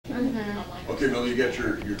Okay, Millie, you got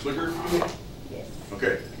your clicker? Yes.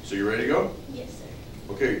 Okay, so you ready to go? Yes,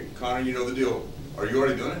 sir. Okay, Connor, you know the deal. Are you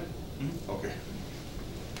already doing it? Mm-hmm. Okay.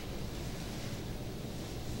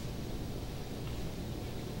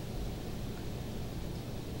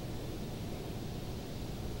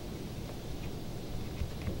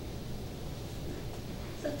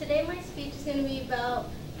 So today my speech is going to be about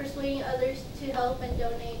persuading others to help and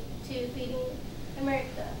donate to Feeding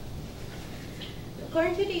America.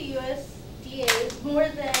 According to the USDA, more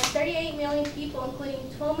than 38 million people, including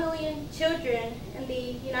 12 million children in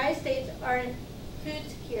the United States, are food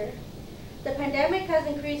secure. The pandemic has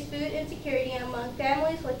increased food insecurity among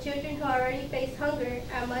families with children who already face hunger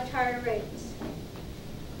at much higher rates.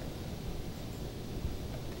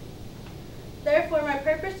 Therefore, my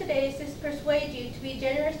purpose today is to persuade you to be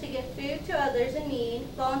generous to give food to others in need,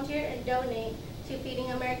 volunteer, and donate to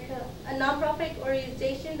Feeding America, a nonprofit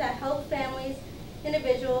organization that helps families,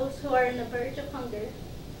 individuals who are on the verge of hunger.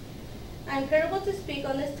 I am credible to speak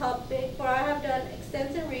on this topic, for I have done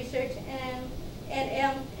extensive research and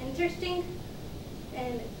am interested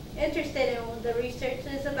in what the research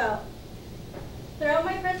is about. Throughout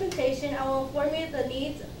my presentation, I will inform you of the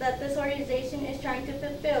needs that this organization is trying to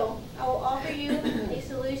fulfill. I will offer you a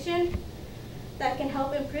solution that can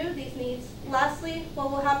help improve these needs. Lastly,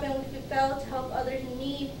 what will happen if we fail to help others in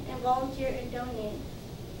need and volunteer and donate.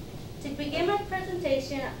 To begin my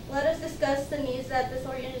presentation, let us discuss the needs that this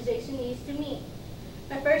organization needs to meet.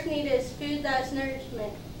 My first need is food that's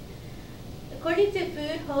nourishment. According to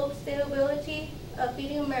Food Hope Stability of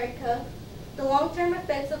Feeding America, the long-term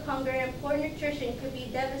effects of hunger and poor nutrition could be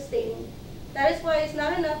devastating. That is why it's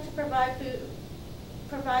not enough to provide food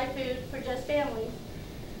for just families.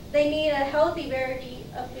 They need a healthy variety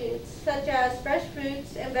of foods, such as fresh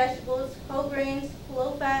fruits and vegetables, whole grains,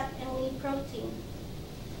 low fat, and lean protein.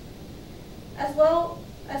 As well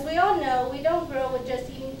as we all know, we don't grow with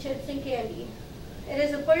just eating chips and candy. It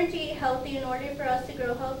is important to eat healthy in order for us to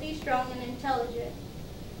grow healthy, strong, and intelligent.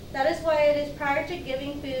 That is why it is prior to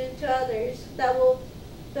giving food to others that will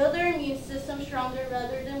build their immune system stronger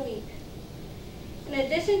rather than weak. In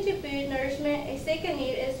addition to food nourishment, a second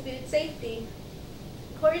need is food safety.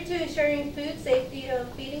 According to Ensuring Food Safety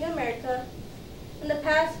of Feeding America, in the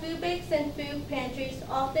past, food banks and food pantries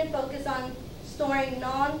often focus on storing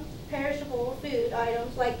non-perishable food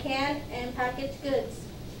items like canned and packaged goods.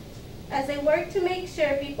 As they work to make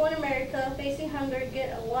sure people in America facing hunger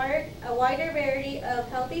get a wider variety of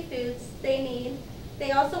healthy foods they need,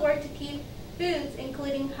 they also work to keep foods,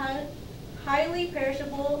 including highly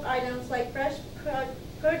perishable items like fresh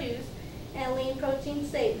produce and lean protein,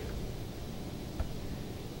 safe.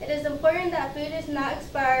 It is important that food is not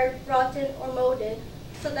expired, rotten, or molded,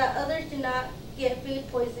 so that others do not get food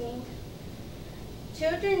poisoning.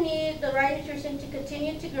 Children need the right nutrition to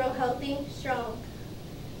continue to grow healthy and strong.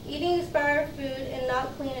 Eating expired food and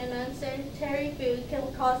not clean and unsanitary food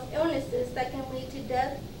can cause illnesses that can lead to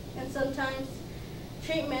death and sometimes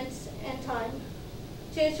treatments in time.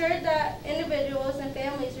 To ensure that individuals and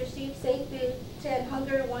families receive safe food to end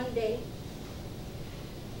hunger one day.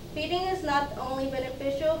 Feeding is not only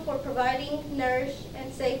beneficial for providing nourished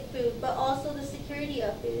and safe food, but also the security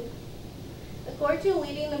of food. According to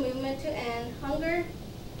leading the movement to end hunger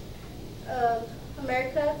of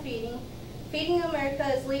America Feeding America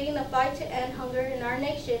is leading the fight to end hunger in our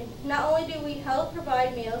nation. Not only do we help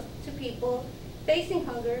provide meals to people facing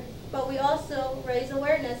hunger, but we also raise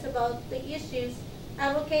awareness about the issues,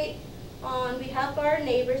 advocate on behalf of our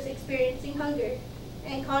neighbors experiencing hunger,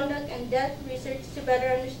 and conduct in-depth research to better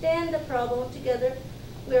understand the problem. Together,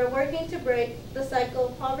 we are working to break the cycle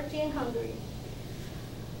of poverty and hunger.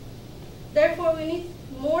 Therefore, we need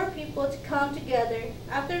more people to come together.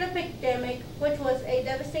 After the pandemic, which was a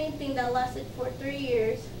devastating thing that lasted for 3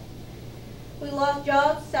 years, we lost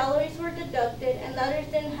jobs, salaries were deducted, and others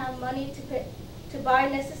didn't have money to buy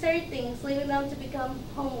necessary things, leaving them to become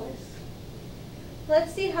homeless.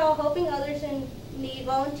 Let's see how helping others in need,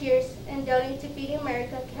 volunteers, and donating to Feeding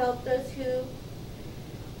America can help those who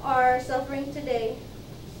are suffering today.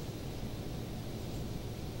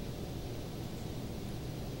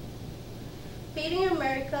 Feeding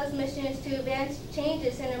America's mission is to advance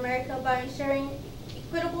changes in America by ensuring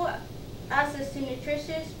equitable access to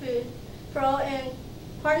nutritious food for all in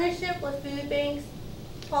partnership with food banks,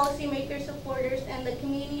 policymakers, supporters, and the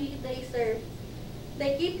community they serve.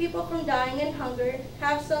 They keep people from dying in hunger,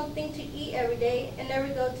 have something to eat every day, and never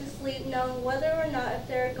go to sleep knowing whether or not if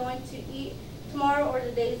they're going to eat tomorrow or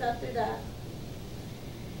the days after that.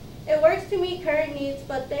 It works to meet current needs,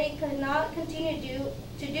 but they could not continue to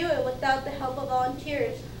do it without the help of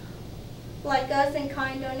volunteers like us and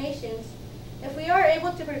kind donations. If we are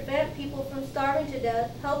able to prevent people from starving to death,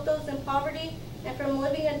 help those in poverty, and from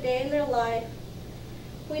living a day in their life.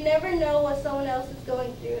 We never know what someone else is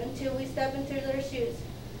going through until we step into their shoes.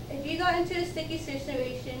 If you got into a sticky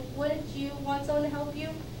situation, wouldn't you want someone to help you?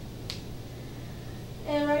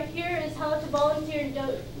 And right here is how to volunteer and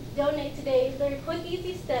donate today. They're quick,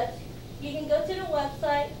 easy steps. You can go to the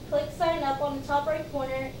website, click sign up on the top right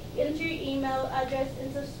corner, enter your email address,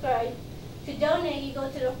 and subscribe. To donate, you go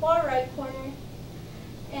to the far right corner,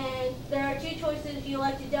 and there are two choices. You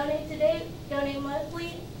like to donate today, donate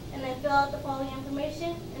monthly, and then fill out the following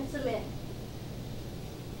information and submit.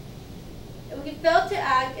 If we fail to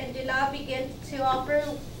act and do not begin to offer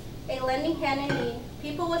a lending hand in need,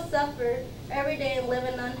 people will suffer every day and live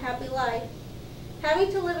an unhappy life.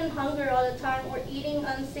 Having to live in hunger all the time or eating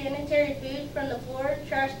unsanitary food from the floor,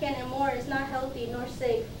 trash can, and more is not healthy nor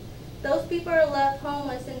safe. Those people are left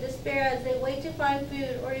homeless in despair as they wait to find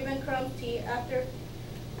food or even crumbs to eat after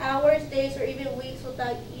hours, days, or even weeks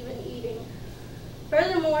without even eating.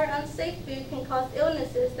 Furthermore, unsafe food can cause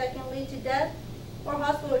illnesses that can lead to death or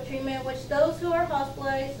hospital treatment, which those who are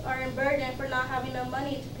hospitalized are in burden for not having enough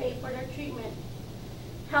money to pay for their treatment.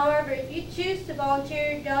 However, if you choose to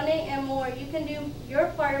volunteer, donate, and more, you can do your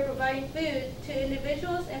part of providing food to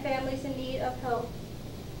individuals and families in need of help.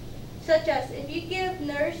 Such as if you give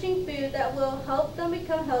nourishing food that will help them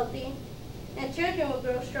become healthy, and children will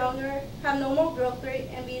grow stronger, have normal growth rate,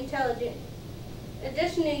 and be intelligent.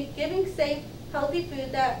 Additionally, giving safe, healthy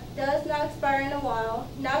food that does not expire in a while,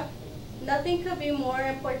 nothing could be more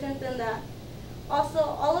important than that. Also,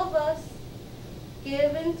 all of us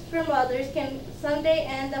given from others can someday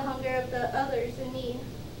end the hunger of the others in need.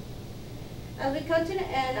 As we come to the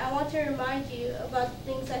end, I want to remind you about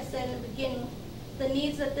the things I said in the beginning, the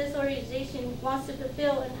needs that this organization wants to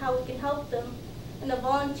fulfill and how we can help them, and the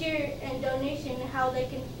volunteer and donation and how they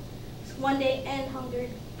can one day end hunger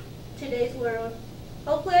in today's world.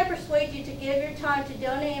 Hopefully I persuade you to give your time to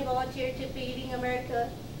donate and volunteer to Feeding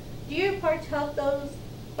America. Do your part to help those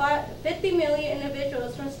 50 million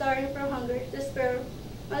individuals from starving from hunger, despair,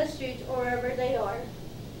 on the streets, or wherever they are.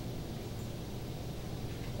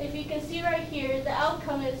 If you can see right here, the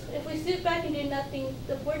outcome is if we sit back and do nothing,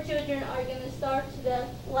 the poor children are going to starve to death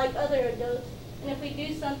like other adults. And if we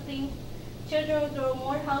do something, children will grow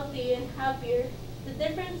more healthy and happier. The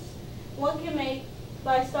difference one can make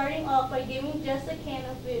by starting off by giving just a can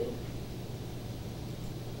of food.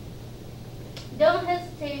 Don't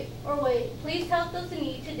hesitate or wait. Please help those in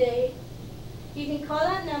need today. You can call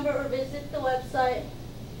that number or visit the website.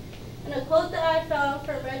 And a quote that I found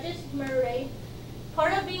from Regis Murray,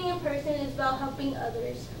 part of being a person is about helping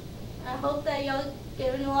others. I hope that y'all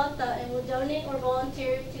give it a lot of thought and will donate or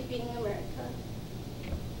volunteer to Feeding America.